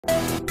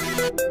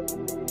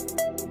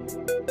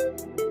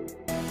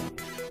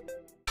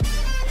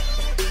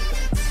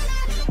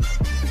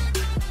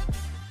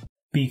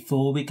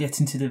Before we get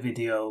into the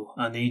video,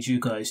 I need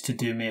you guys to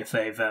do me a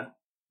favour.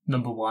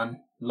 Number 1,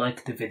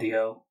 like the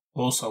video.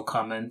 Also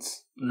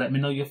comment, let me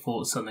know your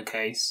thoughts on the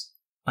case.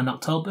 On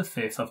October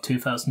 5th of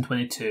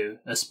 2022,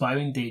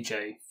 aspiring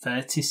DJ,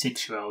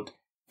 36-year-old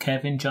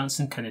Kevin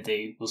Johnson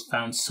Kennedy was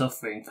found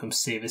suffering from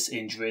serious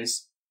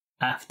injuries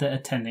after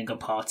attending a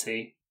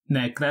party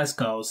near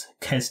Glasgow's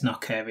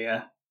Kesnock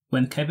area.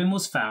 When Kevin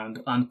was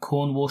found on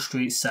Cornwall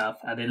Street South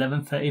at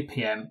 11:30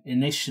 PM,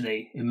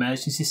 initially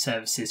emergency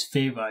services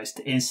theorised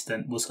the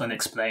incident was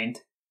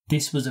unexplained.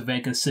 This was a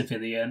regular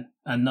civilian,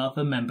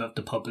 another member of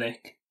the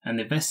public, and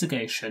the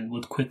investigation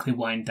would quickly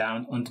wind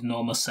down under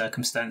normal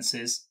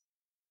circumstances.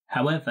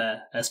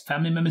 However, as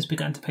family members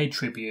began to pay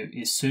tribute,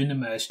 it soon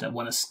emerged that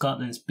one of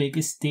Scotland's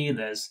biggest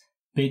dealers,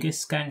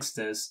 biggest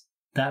gangsters,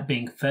 that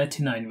being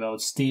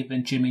 39-year-old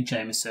Stephen Jimmy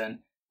Jamieson,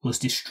 was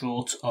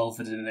distraught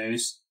over the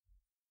news.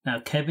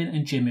 Now, Kevin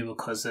and Jimmy were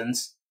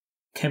cousins.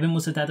 Kevin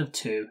was a dad of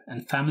 2,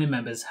 and family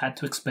members had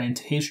to explain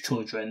to his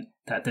children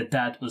that the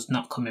dad was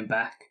not coming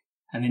back.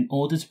 And in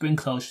order to bring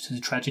closure to the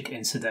tragic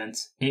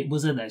incident, it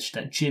was alleged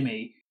that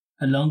Jimmy,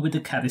 along with the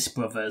Caddis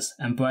brothers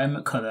and Brian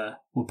McCullough,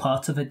 were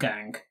part of a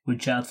gang, were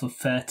jailed for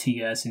 30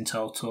 years in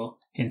total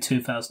in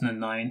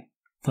 2009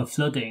 for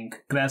flooding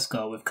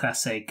Glasgow with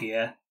Class A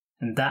gear,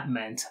 and that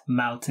meant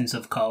mountains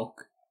of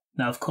coke.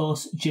 Now, of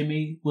course,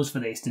 Jimmy was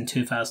released in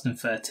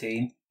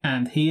 2013,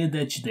 and he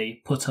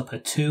allegedly put up a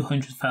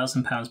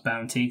 £200,000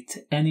 bounty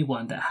to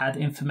anyone that had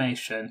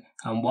information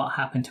on what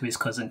happened to his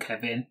cousin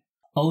Kevin.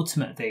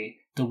 Ultimately,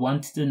 they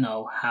wanted to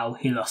know how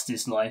he lost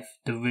his life,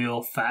 the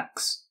real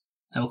facts.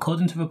 Now,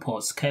 according to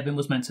reports, Kevin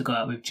was meant to go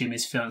out with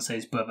Jimmy's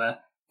fiance's brother,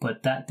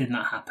 but that did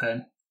not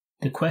happen.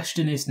 The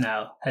question is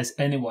now, has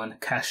anyone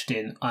cashed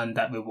in on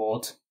that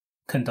reward?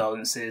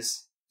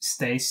 Condolences.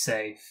 Stay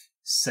safe.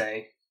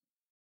 Safe.